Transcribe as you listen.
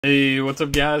Hey, what's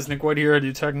up guys? Nick White here. I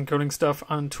do tech and coding stuff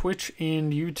on Twitch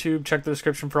and YouTube. Check the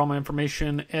description for all my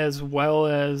information, as well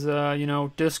as,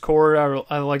 Discord.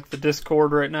 I like the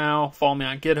Discord right now. Follow me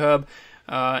on GitHub.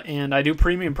 And I do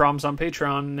premium problems on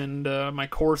Patreon, and my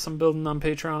course I'm building on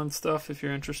Patreon and stuff. If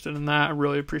you're interested in that, I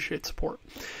really appreciate support.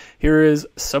 Here is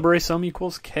Subarray sum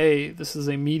equals k. This is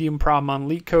a medium problem on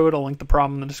LeetCode. I'll link the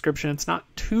problem in the description. It's not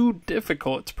too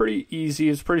difficult. It's pretty easy.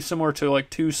 It's pretty similar to like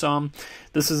 2sum.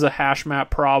 This is a hash map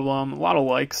problem. A lot of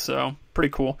likes, so pretty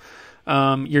cool.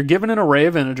 You're given an array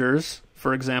of integers.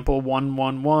 For example, 1,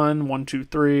 1, 1, 1, 2,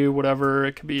 3, whatever.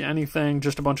 It could be anything,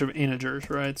 just a bunch of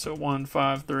integers, right? So 1,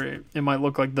 5, 3. It might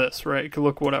look like this, right? It could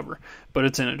look whatever, but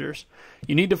it's integers.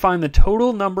 You need to find the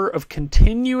total number of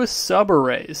continuous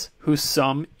subarrays whose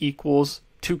sum equals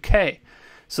to k.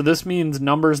 So this means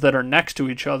numbers that are next to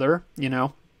each other,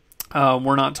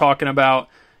 We're not talking about,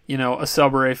 a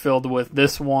subarray filled with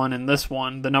this one and this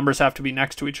one. The numbers have to be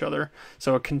next to each other.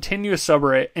 So a continuous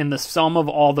subarray and the sum of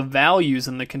all the values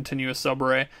in the continuous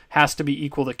subarray has to be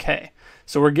equal to k.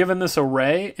 So we're given this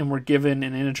array and we're given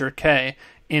an integer k,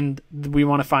 and we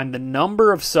want to find the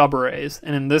number of subarrays.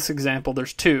 And in this example,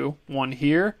 there's two, one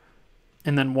here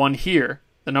and then one here.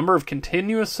 The number of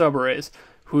continuous subarrays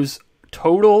whose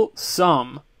total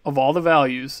sum of all the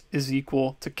values is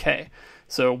equal to k.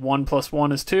 So 1 plus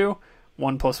 1 is 2.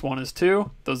 1 plus 1 is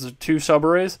 2. Those are two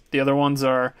subarrays. The other ones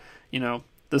are,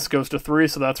 this goes to 3,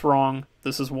 so that's wrong.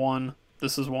 This is 1,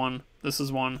 this is 1, this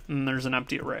is 1, and there's an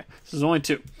empty array. This is only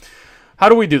 2. How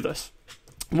do we do this?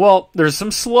 Well, there's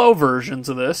some slow versions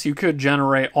of this. You could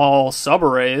generate all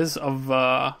subarrays of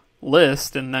a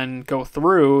list and then go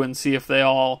through and see if they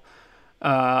all,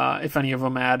 if any of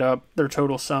them add up, their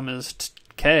total sum is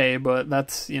k, but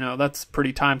that's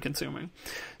pretty time consuming.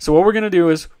 So what we're going to do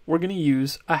is we're going to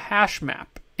use a hash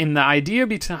map. And the idea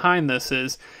behind this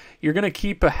is you're going to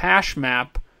keep a hash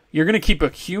map. You're going to keep a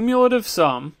cumulative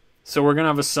sum. So we're going to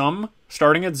have a sum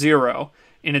starting at 0,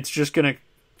 and it's just going to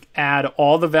add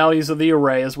all the values of the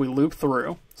array as we loop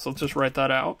through. So let's just write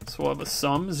that out. So we'll have a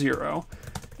sum 0,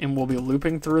 and we'll be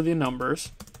looping through the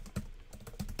numbers.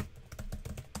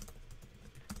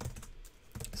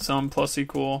 Sum plus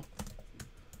equal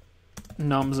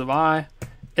nums of I,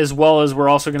 as well as we're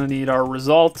also going to need our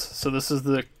result. So this is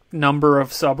the number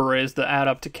of subarrays that add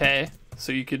up to k.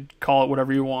 So you could call it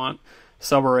whatever you want,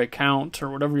 subarray count or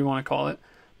whatever you want to call it.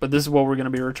 But this is what we're going to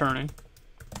be returning.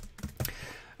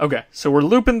 Okay, so we're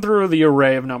looping through the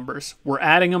array of numbers. We're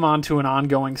adding them onto an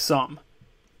ongoing sum.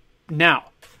 Now,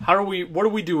 what do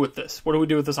we do with this? What do we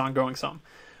do with this ongoing sum?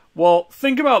 Well,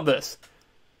 think about this.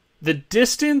 The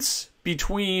distance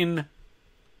between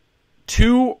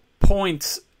 2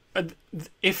 points,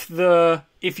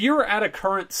 if you're at a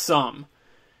current sum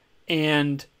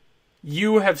and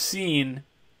you have seen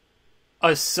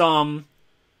a sum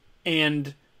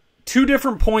and two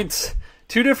different points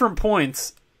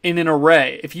in an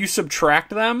array, if you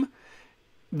subtract them,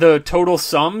 the total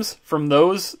sums from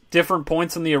those different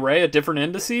points in the array at different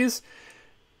indices,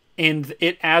 and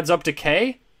it adds up to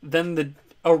k, then the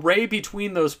array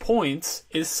between those points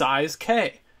is size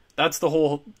k. That's the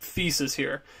whole thesis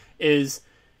here. Is,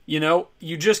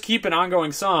 you just keep an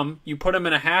ongoing sum, you put them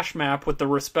in a hash map with the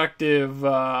respective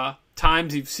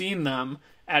times you've seen them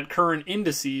at current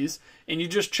indices, and you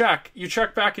just check. You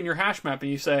check back in your hash map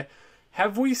and you say,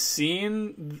 have we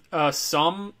seen our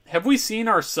sum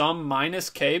minus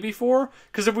k before?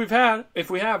 Because if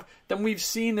we have, then we've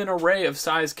seen an array of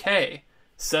size k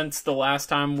since the last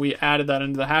time we added that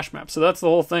into the hash map. So that's the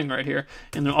whole thing right here,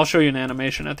 and I'll show you an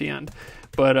animation at the end.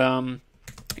 But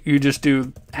you just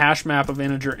do hash map of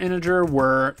integer,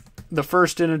 where the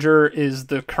first integer is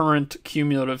the current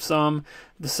cumulative sum.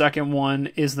 The second one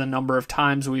is the number of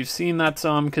times we've seen that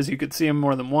sum, because you could see them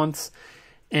more than once.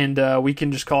 And we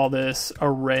can just call this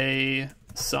array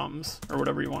sums, or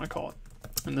whatever you want to call it.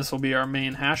 And this will be our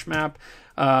main hash map.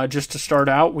 Just to start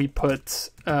out, we put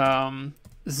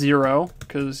 0,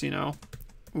 because,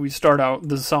 we start out,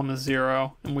 the sum is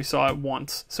 0, and we saw it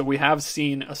once. So we have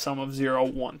seen a sum of 0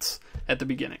 once at the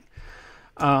beginning.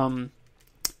 And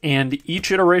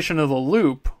each iteration of the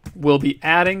loop will be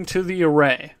adding to the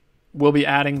array. We'll be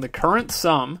adding the current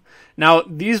sum. Now,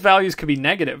 these values could be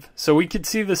negative, so we could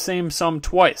see the same sum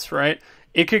twice, right?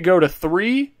 It could go to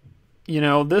 3.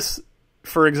 This,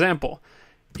 for example,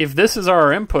 if this is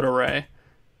our input array,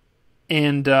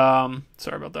 and,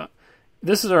 sorry about that.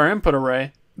 This is our input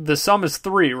array. The sum is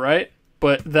 3, right?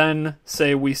 But then,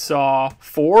 say we saw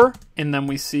 4, and then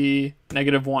we see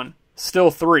 -1.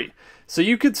 Still 3. So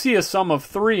you could see a sum of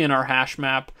 3 in our hash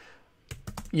map,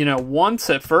 once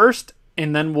at first,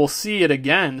 and then we'll see it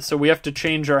again. So we have to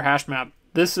change our hash map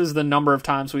This is the number of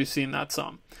times we've seen that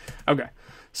sum. Okay,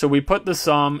 so we put the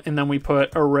sum, and then we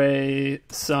put array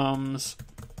sums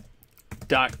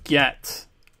dot get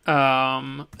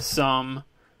sum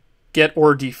get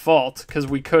or default, because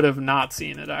we could have not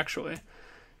seen it actually.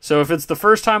 So if it's the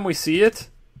first time we see it,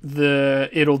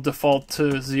 it'll default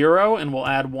to 0 and we'll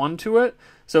add 1 to it.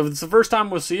 So if it's the first time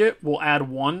we'll see it, we'll add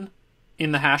 1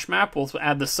 in the hash map. We'll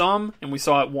add the sum, and we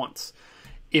saw it once.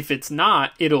 If it's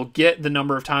not, it'll get the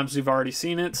number of times we've already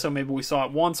seen it. So maybe we saw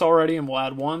it once already and we'll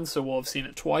add 1, so we'll have seen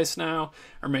it twice now.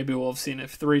 Or maybe we'll have seen it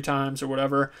 3 times or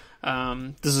whatever.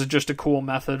 This is just a cool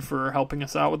method for helping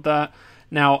us out with that.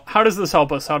 Now, how does this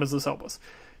help us?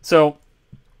 So,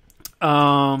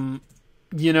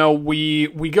 you know,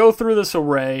 we go through this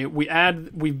array,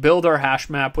 we build our hash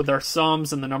map with our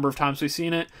sums and the number of times we've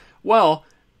seen it. Well,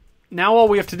 now all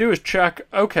we have to do is check,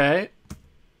 okay,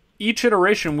 each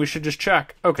iteration we should just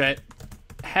check, okay,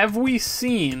 have we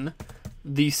seen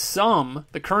the sum,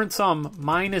 the current sum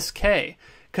minus k?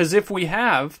 Because if we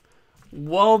have,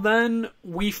 well then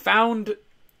we found,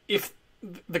 if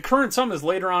the current sum is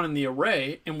later on in the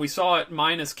array and we saw it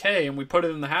minus k and we put it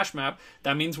in the hash map,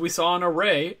 that means we saw an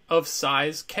array of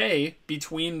size k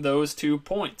between those 2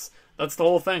 points. That's the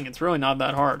whole thing. It's really not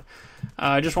that hard.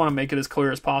 I just want to make it as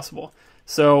clear as possible.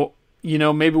 So, you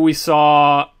know, maybe we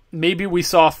saw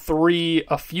 3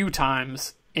 a few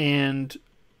times, and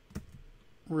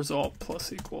result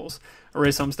plus equals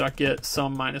array sums.get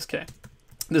sum minus k.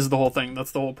 This is the whole thing.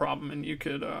 That's the whole problem, and you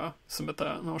could submit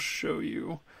that, and I'll show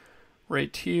you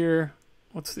right here.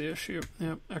 What's the issue?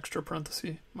 Yep, extra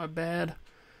parenthesis. My bad.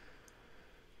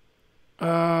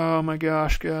 Oh my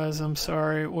gosh, guys, I'm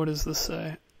sorry. What does this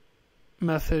say?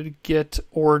 Method get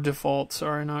or default.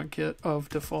 Sorry, not get of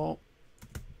default.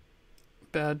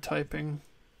 Bad typing.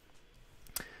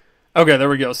 Okay, there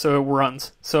we go. So it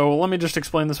runs. So let me just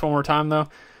explain this one more time, though,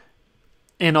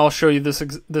 and I'll show you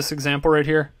this example right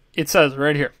here. It says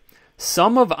right here,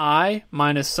 sum of I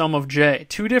minus sum of j.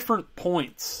 2 different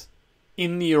points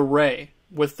in the array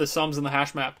with the sums in the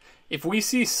hash map. If we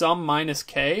see sum minus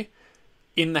k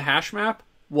in the hash map,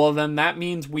 well then that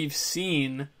means we've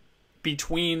seen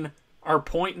between our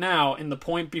point now and the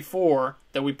point before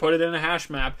that we put it in a hash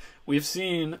map, we've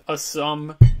seen a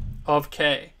sum of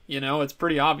k. You know, it's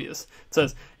pretty obvious. It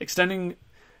says, extending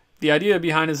the idea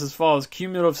behind this is as follows.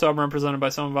 Cumulative sum represented by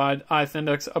sum of ith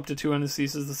index up to 2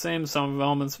 indices is the same. Sum of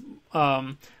elements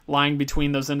lying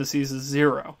between those indices is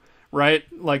 0. Right?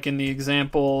 Like in the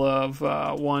example of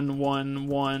 1, 1,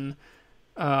 1,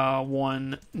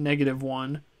 1, negative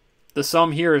 1. The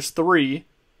sum here is 3.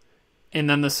 And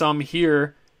then the sum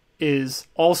here is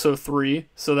also 3.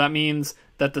 So that means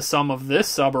that the sum of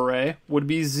this subarray would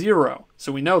be 0.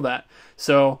 So we know that.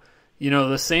 So, you know,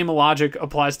 the same logic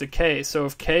applies to k. So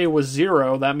if k was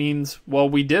 0, that means, well,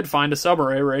 we did find a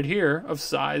subarray right here of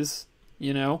size,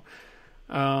 you know,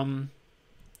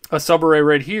 a subarray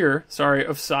right here, sorry,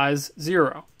 of size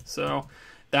 0. So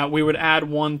that we would add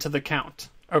 1 to the count.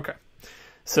 Okay.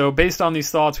 So based on these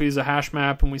thoughts, we use a hash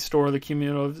map and we store the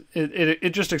cumulative.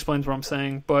 It just explains what I'm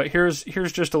saying. But here's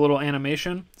just a little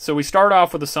animation. So we start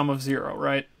off with a sum of 0,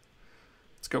 right?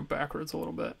 Let's go backwards a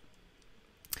little bit.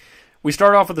 We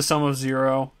start off with a sum of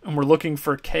 0, and we're looking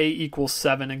for k equals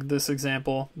 7 in this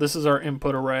example. This is our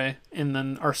input array, and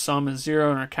then our sum is 0,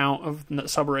 and our count of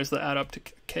subarrays that add up to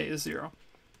k is 0.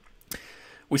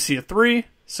 We see a 3,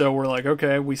 so we're like,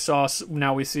 okay,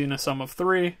 now we see a sum of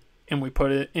 3, and we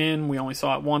put it in. We only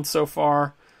saw it once so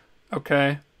far.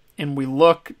 Okay, and we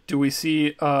look. Do we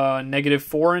see negative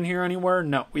 4 in here anywhere?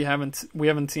 No, we haven't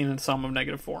seen a sum of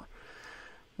negative 4.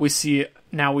 We see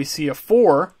a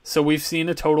 4, so we've seen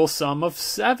a total sum of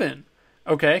 7.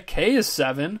 Okay, k is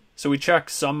 7, so we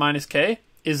check sum minus k.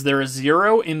 Is there a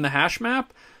 0 in the hash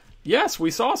map? Yes,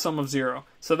 we saw a sum of 0.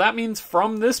 So that means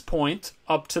from this point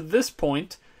up to this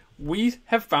point, we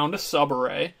have found a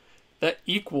subarray that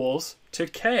equals to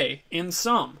k in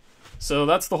sum. So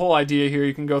that's the whole idea here.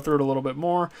 You can go through it a little bit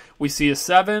more. We see a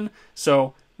 7,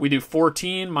 so we do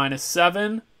 14 minus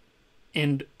 7.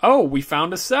 And, oh, we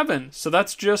found a 7. So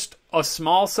that's just a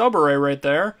small subarray right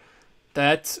there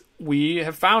that we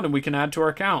have found and we can add to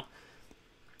our count.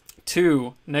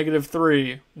 2, negative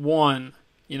 3, 1.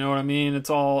 You know what I mean?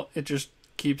 It just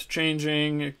keeps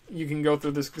changing. You can go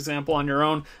through this example on your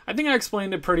own. I think I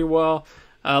explained it pretty well.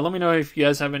 Let me know if you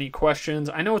guys have any questions.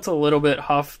 I know it's a little bit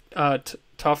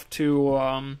tough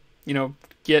to,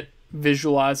 get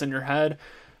visualized in your head.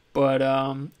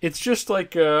 But it's just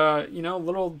like a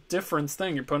little difference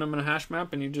thing. You're putting them in a hash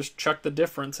map and you just check the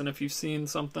difference. And if you've seen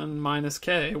something minus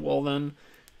k, well then,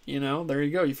 there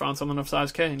you go. You found something of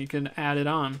size k and you can add it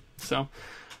on. So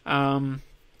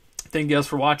thank you guys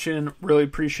for watching. Really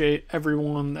appreciate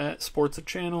everyone that supports the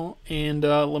channel. And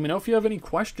let me know if you have any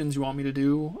questions you want me to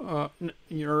do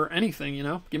or anything, you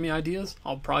know. Give me ideas.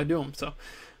 I'll probably do them. So,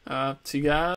 see you guys.